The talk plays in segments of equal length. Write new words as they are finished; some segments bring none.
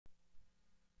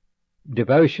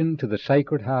devotion to the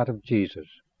Sacred Heart of Jesus.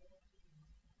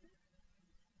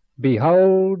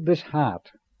 Behold this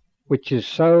heart, which is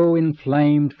so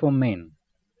inflamed for men.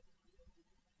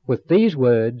 With these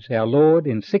words, our Lord,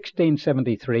 in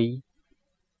 1673,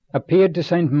 appeared to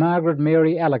Saint Margaret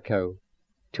Mary Alacoque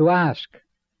to ask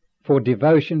for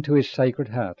devotion to his Sacred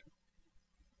Heart.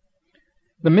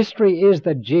 The mystery is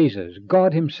that Jesus,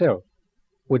 God himself,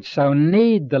 would so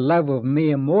need the love of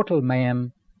mere mortal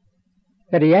man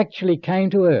that he actually came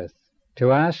to earth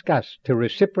to ask us to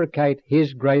reciprocate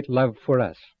his great love for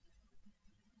us.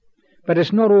 But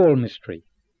it's not all mystery.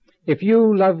 If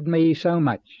you loved me so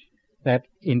much that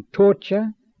in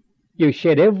torture you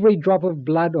shed every drop of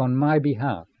blood on my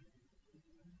behalf,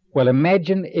 well,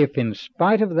 imagine if in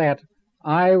spite of that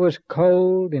I was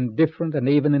cold, indifferent, and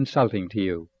even insulting to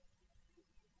you.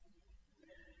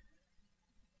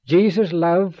 Jesus'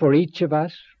 love for each of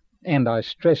us, and I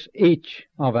stress each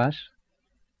of us,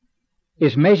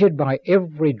 is measured by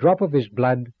every drop of his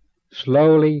blood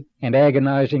slowly and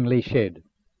agonizingly shed.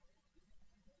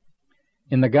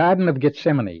 In the Garden of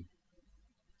Gethsemane,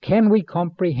 can we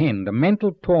comprehend a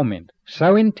mental torment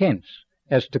so intense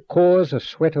as to cause a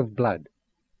sweat of blood?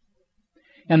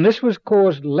 And this was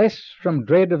caused less from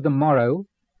dread of the morrow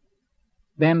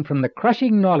than from the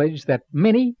crushing knowledge that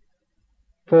many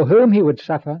for whom he would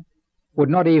suffer would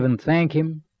not even thank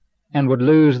him and would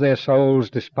lose their souls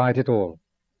despite it all.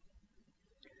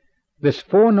 This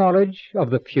foreknowledge of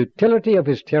the futility of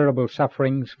his terrible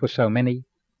sufferings for so many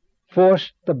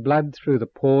forced the blood through the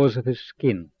pores of his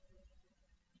skin.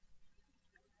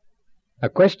 A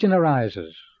question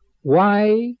arises: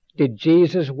 why did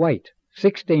Jesus wait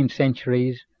 16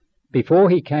 centuries before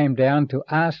he came down to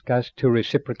ask us to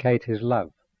reciprocate his love?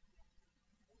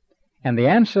 And the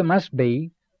answer must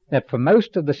be that for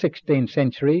most of the 16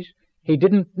 centuries he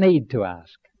didn't need to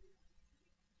ask.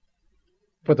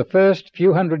 For the first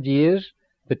few hundred years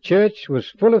the Church was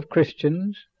full of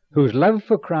Christians whose love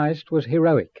for Christ was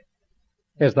heroic,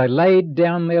 as they laid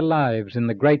down their lives in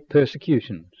the great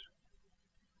persecutions.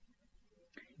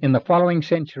 In the following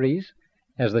centuries,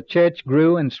 as the Church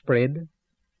grew and spread,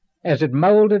 as it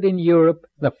moulded in Europe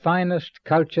the finest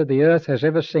culture the earth has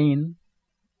ever seen,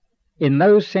 in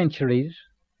those centuries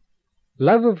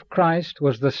love of Christ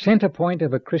was the center point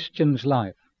of a Christian's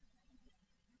life.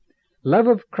 Love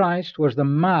of Christ was the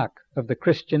mark of the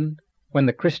Christian when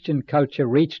the Christian culture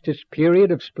reached its period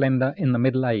of splendor in the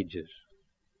Middle Ages.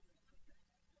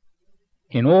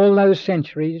 In all those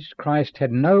centuries, Christ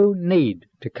had no need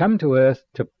to come to earth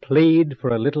to plead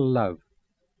for a little love.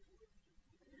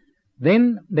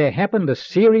 Then there happened a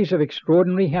series of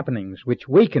extraordinary happenings which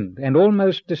weakened and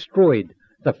almost destroyed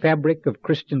the fabric of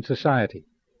Christian society.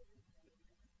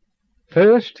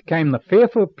 First came the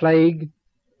fearful plague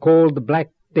called the Black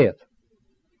Death.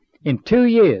 In 2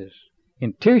 years,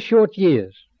 in 2 short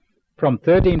years, from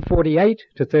 1348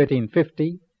 to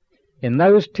 1350, in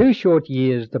those 2 short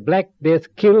years the Black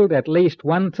Death killed at least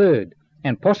 1/3,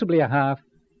 and possibly a half,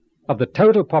 of the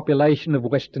total population of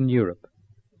Western Europe.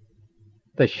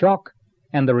 The shock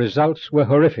and the results were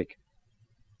horrific.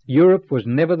 Europe was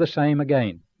never the same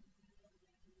again.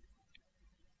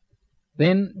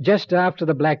 Then, just after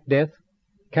the Black Death,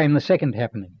 came the second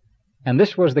happening, and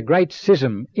this was the great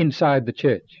schism inside the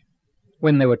Church,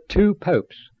 when there were 2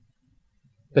 popes,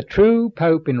 the true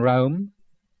Pope in Rome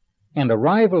and a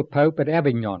rival Pope at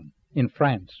Avignon in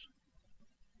France,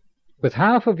 with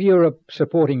half of Europe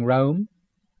supporting Rome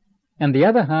and the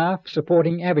other half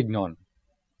supporting Avignon.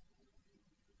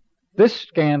 This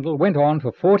scandal went on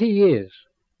for 40 years,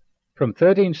 from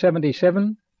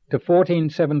 1377 to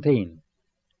 1417,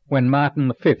 when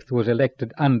Martin V was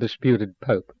elected undisputed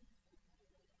Pope.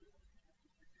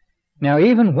 Now,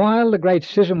 even while the great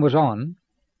schism was on,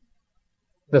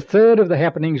 the third of the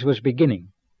happenings was beginning,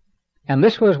 and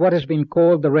this was what has been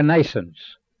called the Renaissance.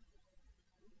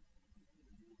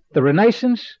 The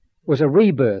Renaissance was a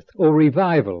rebirth or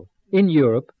revival in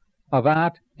Europe of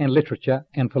art and literature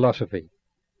and philosophy.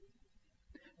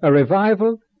 A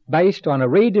revival based on a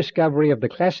rediscovery of the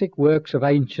classic works of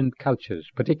ancient cultures,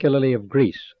 particularly of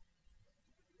Greece.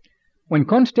 When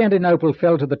Constantinople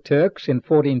fell to the Turks in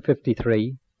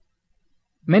 1453,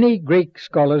 many Greek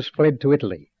scholars fled to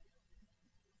Italy,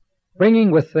 bringing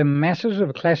with them masses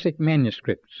of classic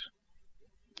manuscripts.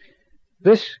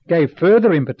 This gave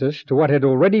further impetus to what had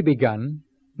already begun,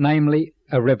 namely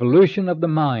a revolution of the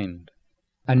mind,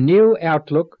 a new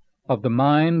outlook of the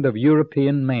mind of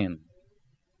European man.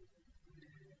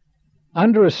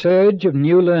 Under a surge of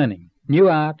new learning, new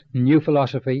art, new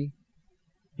philosophy,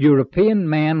 European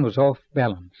man was off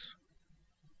balance,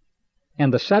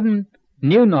 and the sudden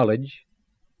new knowledge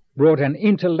brought an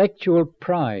intellectual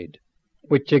pride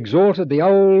which exalted the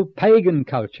old pagan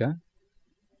culture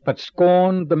but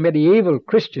scorned the medieval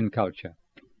Christian culture.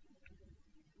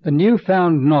 The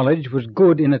newfound knowledge was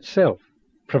good in itself,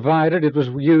 provided it was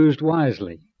used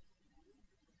wisely.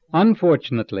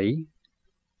 Unfortunately,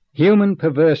 human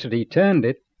perversity turned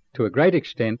it, to a great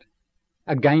extent,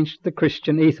 against the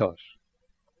Christian ethos,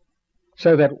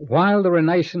 so that while the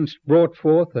Renaissance brought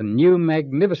forth a new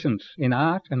magnificence in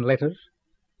art and letters,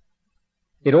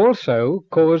 it also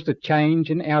caused a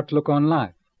change in outlook on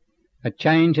life, a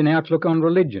change in outlook on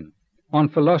religion, on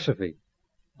philosophy,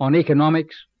 on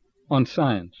economics, on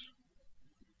science.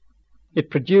 It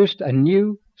produced a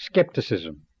new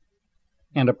skepticism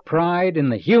and a pride in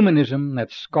the humanism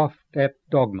that scoffed at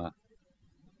dogma.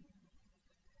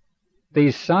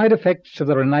 These side effects of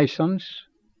the Renaissance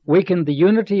weakened the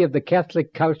unity of the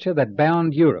Catholic culture that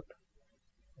bound Europe,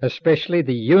 especially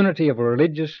the unity of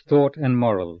religious thought and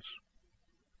morals.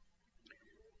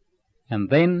 And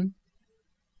then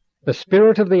the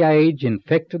spirit of the age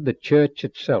infected the Church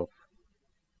itself.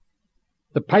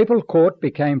 The papal court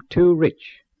became too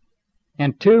rich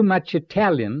and too much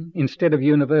Italian instead of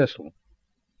universal.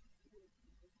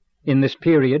 In this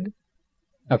period,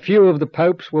 a few of the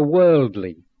popes were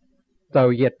worldly,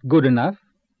 though yet good enough,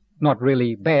 not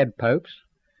really bad popes,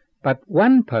 but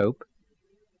one pope,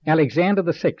 Alexander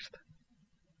VI,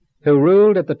 who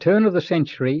ruled at the turn of the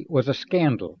century, was a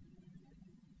scandal,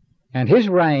 and his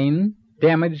reign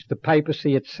damaged the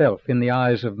papacy itself in the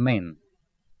eyes of men.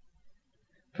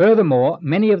 Furthermore,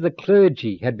 many of the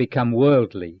clergy had become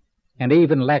worldly and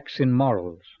even lax in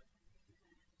morals.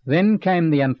 Then came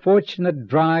the unfortunate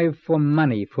drive for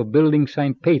money for building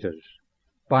St. Peter's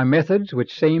by methods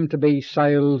which seemed to be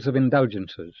sales of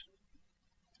indulgences.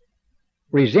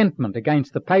 Resentment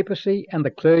against the papacy and the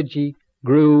clergy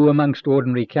grew amongst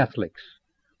ordinary Catholics,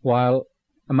 while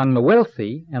among the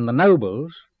wealthy and the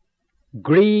nobles,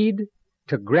 greed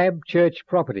to grab church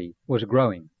property was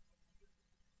growing.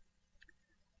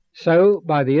 So,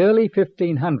 by the early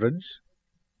 1500s,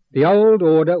 the old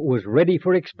order was ready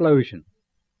for explosion.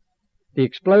 The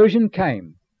explosion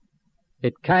came.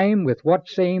 It came with what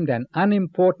seemed an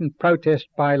unimportant protest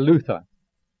by Luther,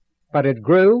 but it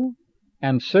grew,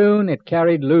 and soon it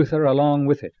carried Luther along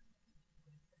with it.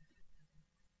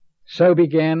 So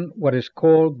began what is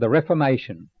called the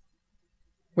Reformation,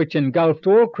 which engulfed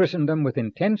all Christendom with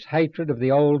intense hatred of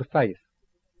the old faith,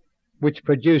 which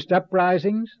produced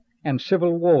uprisings and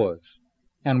civil wars,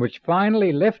 and which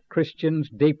finally left Christians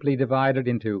deeply divided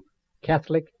into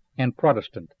Catholic and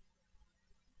Protestant,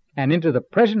 and into the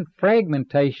present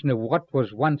fragmentation of what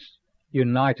was once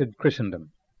united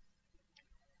Christendom.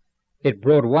 It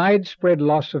brought widespread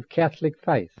loss of Catholic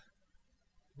faith,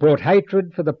 brought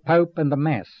hatred for the Pope and the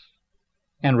Mass,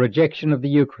 and rejection of the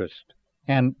Eucharist,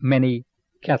 and many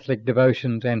Catholic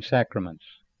devotions and sacraments.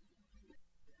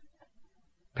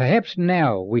 Perhaps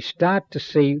now we start to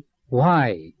see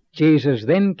why Jesus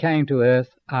then came to earth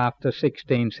after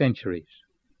 16 centuries.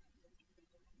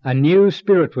 A new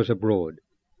spirit was abroad,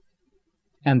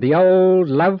 and the old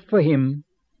love for him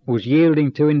was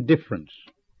yielding to indifference,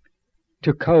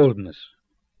 to coldness,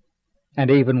 and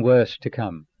even worse to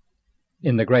come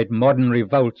in the great modern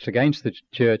revolts against the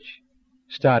Church,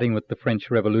 starting with the French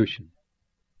Revolution.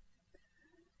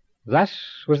 Thus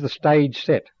was the stage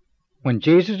set when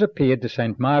Jesus appeared to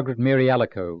Saint Margaret Mary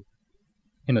Alacoque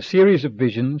in a series of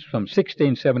visions from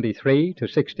 1673 to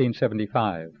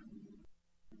 1675.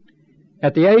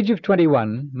 At the age of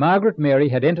 21, Margaret Mary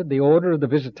had entered the order of the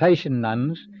Visitation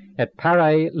nuns at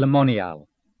Paray-le-Monial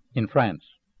in France.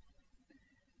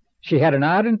 She had an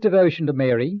ardent devotion to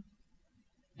Mary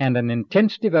and an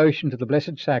intense devotion to the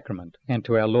Blessed Sacrament and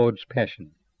to our Lord's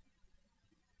Passion.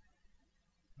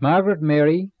 Margaret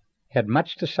Mary had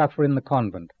much to suffer in the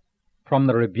convent from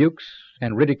the rebukes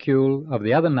and ridicule of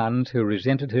the other nuns who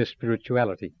resented her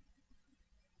spirituality,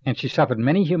 and she suffered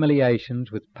many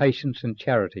humiliations with patience and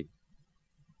charity.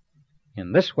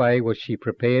 In this way was she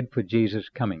prepared for Jesus'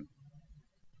 coming.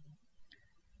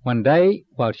 One day,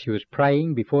 while she was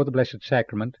praying before the Blessed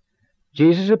Sacrament,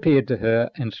 Jesus appeared to her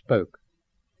and spoke,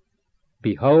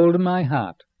 "Behold my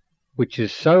heart, which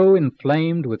is so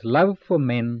inflamed with love for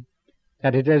men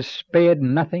that it has spared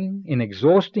nothing in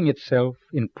exhausting itself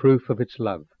in proof of its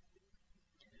love.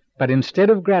 But instead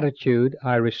of gratitude,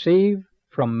 I receive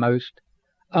from most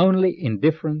only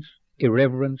indifference,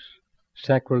 irreverence,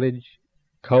 sacrilege,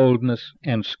 coldness,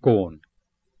 and scorn."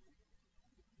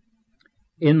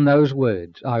 In those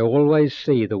words I always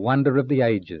see the wonder of the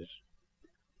ages,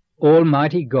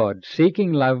 Almighty God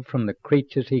seeking love from the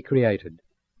creatures he created.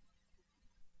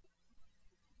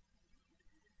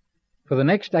 For the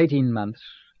next 18 months,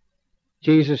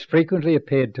 Jesus frequently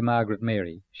appeared to Margaret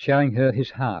Mary, showing her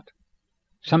his heart,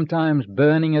 sometimes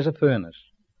burning as a furnace,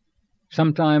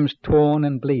 sometimes torn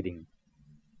and bleeding,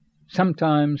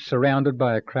 sometimes surrounded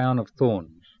by a crown of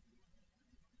thorns.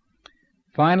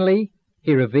 Finally,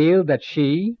 he revealed that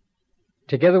she,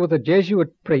 together with a Jesuit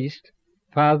priest,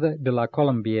 Father de la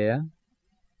Colombière,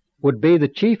 would be the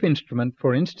chief instrument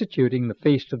for instituting the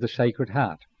Feast of the Sacred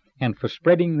Heart and for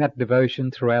spreading that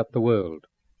devotion throughout the world.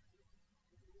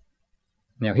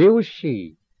 Now here was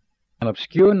she, an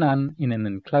obscure nun in an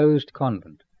enclosed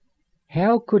convent.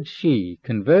 How could she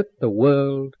convert the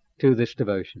world to this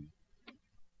devotion?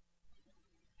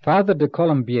 Father de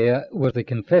Colombière was the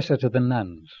confessor to the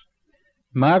nuns.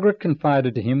 Margaret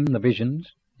confided to him the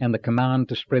visions and the command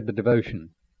to spread the devotion.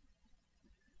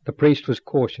 The priest was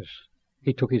cautious.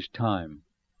 He took his time,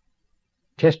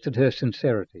 tested her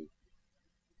sincerity.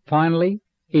 Finally,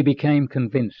 he became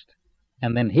convinced,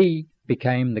 and then he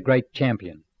became the great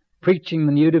champion, preaching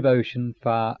the new devotion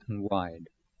far and wide.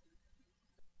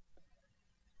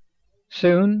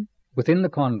 Soon, within the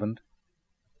convent,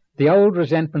 the old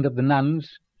resentment of the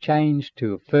nuns changed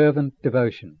to fervent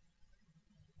devotion.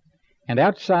 And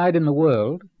outside in the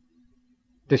world,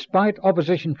 despite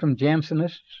opposition from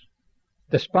Jansenists,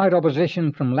 despite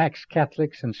opposition from lax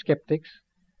Catholics and skeptics,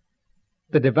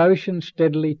 the devotion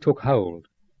steadily took hold.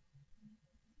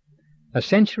 A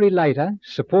century later,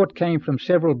 support came from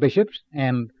several bishops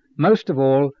and, most of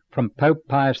all, from Pope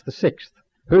Pius VI,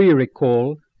 who, you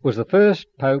recall, was the first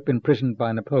pope imprisoned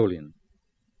by Napoleon.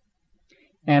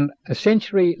 And a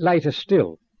century later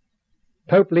still,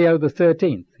 Pope Leo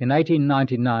XIII, in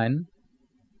 1899,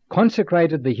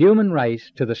 consecrated the human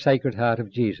race to the Sacred Heart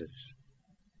of Jesus.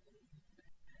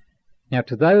 Now,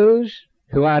 to those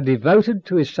who are devoted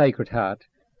to his Sacred Heart,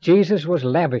 Jesus was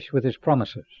lavish with his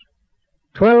promises.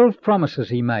 12 promises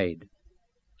he made.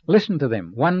 Listen to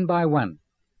them, one by one,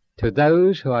 to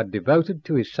those who are devoted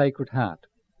to his Sacred Heart.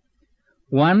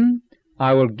 1,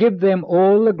 I will give them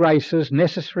all the graces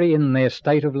necessary in their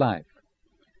state of life.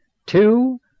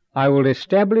 2, I will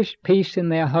establish peace in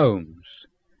their homes.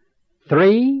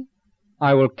 3,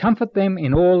 I will comfort them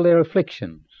in all their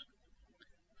afflictions.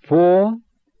 4,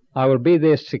 I will be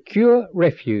their secure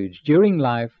refuge during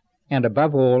life and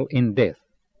above all in death.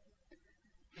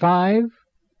 5,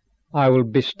 I will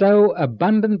bestow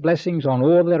abundant blessings on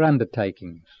all their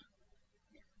undertakings.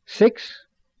 6,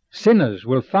 sinners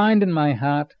will find in my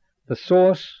heart the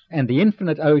source and the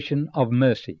infinite ocean of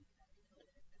mercy.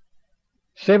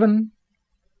 7,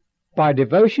 by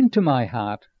devotion to my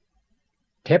heart,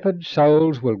 tepid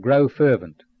souls will grow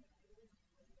fervent.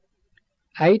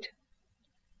 8,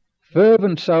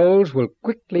 fervent souls will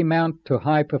quickly mount to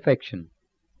high perfection.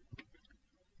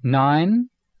 9,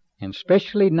 and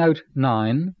specially note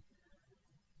 9,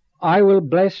 I will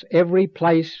bless every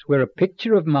place where a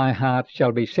picture of my heart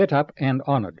shall be set up and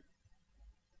honoured.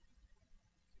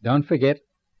 Don't forget,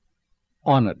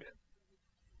 honoured.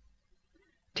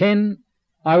 10,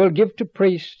 I will give to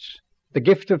priests the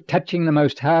gift of touching the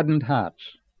most hardened hearts.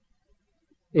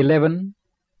 11,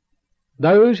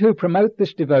 those who promote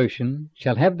this devotion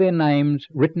shall have their names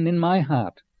written in my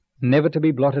heart, never to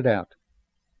be blotted out.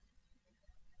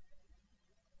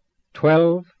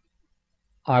 12,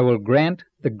 I will grant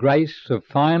the grace of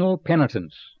final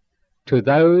penitence to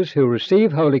those who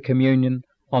receive Holy Communion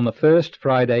on the first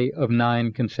Friday of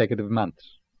 9 consecutive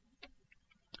months.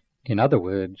 In other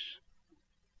words,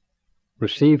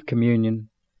 receive communion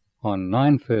on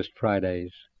 9 First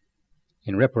Fridays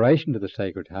in reparation to the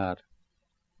Sacred Heart,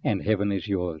 and heaven is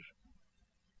yours.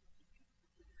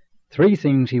 3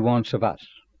 things he wants of us.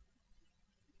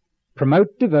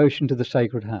 Promote devotion to the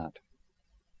Sacred Heart.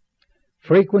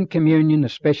 Frequent communion,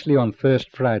 especially on First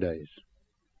Fridays.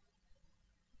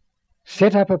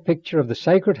 Set up a picture of the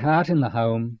Sacred Heart in the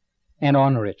home and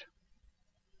honour it.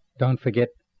 Don't forget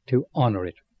to honour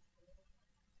it.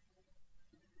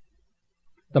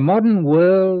 The modern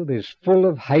world is full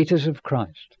of haters of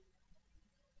Christ.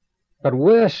 But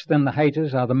worse than the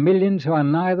haters are the millions who are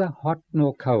neither hot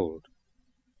nor cold,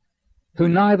 who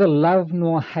neither love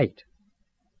nor hate.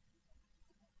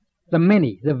 The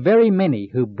many, the very many,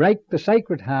 who break the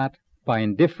Sacred Heart by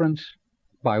indifference,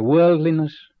 by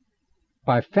worldliness,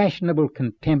 by fashionable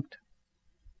contempt,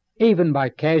 even by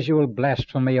casual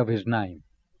blasphemy of his name.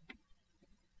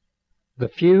 The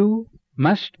few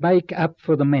must make up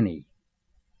for the many.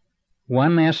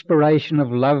 One aspiration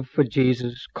of love for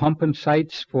Jesus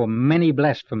compensates for many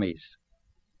blasphemies.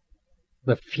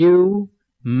 The few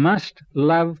must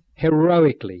love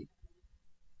heroically.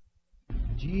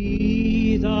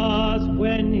 Jesus,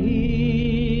 when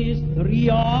his 3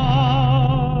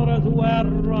 hours were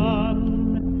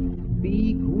run,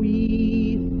 bequeathed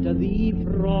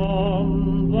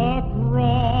from the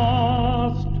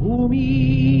cross to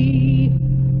me.